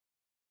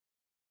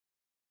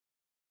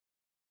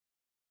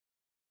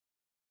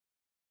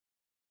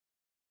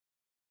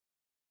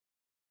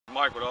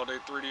Mike with All Day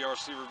 3D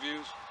RC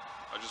Reviews.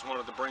 I just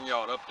wanted to bring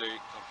y'all an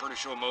update. I'm pretty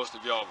sure most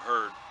of y'all have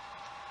heard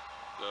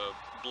the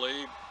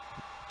Blade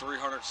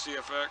 300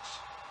 CFX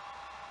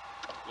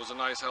was a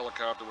nice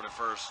helicopter when it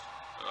first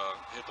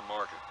hit the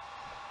market.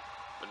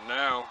 But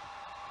now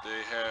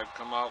they had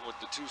come out with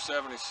the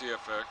 270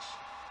 CFX,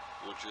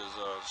 which is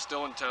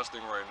still in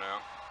testing right now.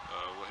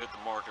 Will hit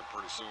the market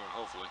pretty soon,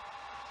 hopefully.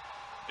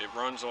 It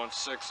runs on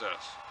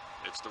 6S.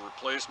 It's the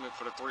replacement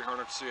for the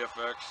 300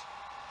 CFX.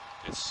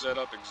 It's set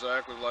up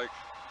exactly like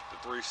the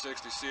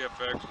 360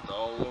 CFX with the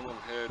all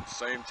aluminum head,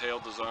 same tail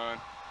design,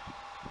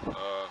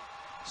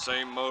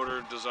 same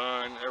motor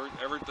design.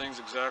 Everything's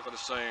exactly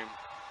the same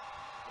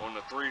on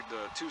the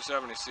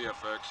 270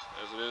 CFX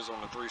as it is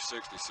on the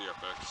 360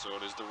 CFX. So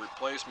it is the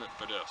replacement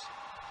for this.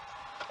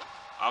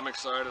 I'm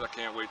excited. I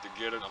can't wait to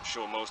get it. I'm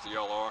sure most of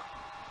y'all are.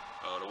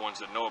 The ones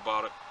that know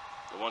about it.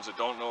 The ones that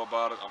don't know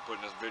about it, I'm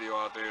putting this video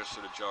out there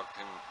so that y'all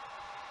can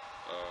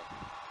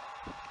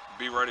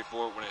be ready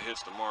for it when it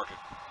hits the market.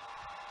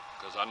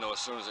 Because I know as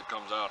soon as it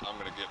comes out, I'm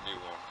gonna get me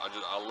one.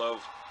 I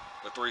love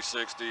the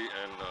 360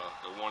 and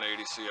the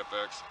 180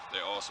 CFX.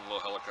 They're awesome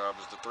little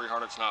helicopters. The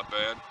 300's not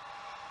bad.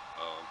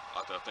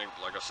 I think,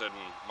 like I said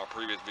in my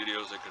previous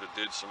videos, they could have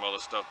did some other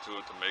stuff to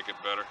it to make it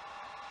better.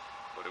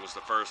 But it was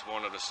the first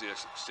one of the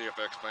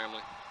CFX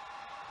family,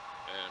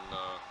 and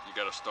you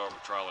got to start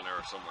with trial and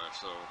error somewhere.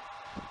 So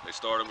they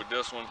started with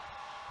this one,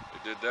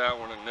 they did that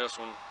one, and this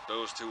one.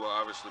 Those two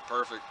are obviously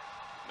perfect.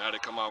 Now they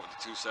come out with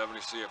the 270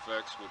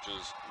 CFX, which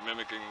is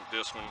mimicking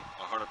this one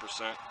 100%.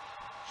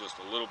 Just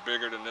a little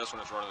bigger than this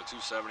one. It's running the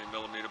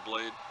 270mm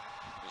blade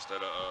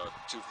instead of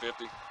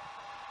 250.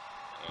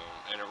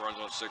 And it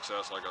runs on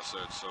 6S, like I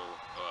said. So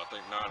I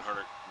think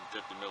 950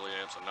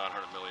 milliamps or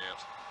 900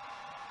 milliamps.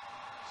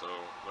 So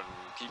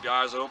keep your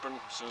eyes open.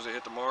 As soon as they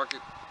hit the market,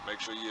 make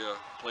sure you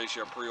place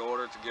your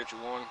pre-order to get you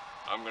one.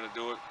 I'm gonna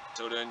do it.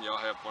 Till then, y'all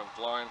have fun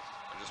flying.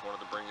 I just wanted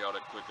to bring y'all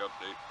that quick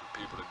update for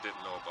people that didn't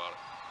know about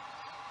it.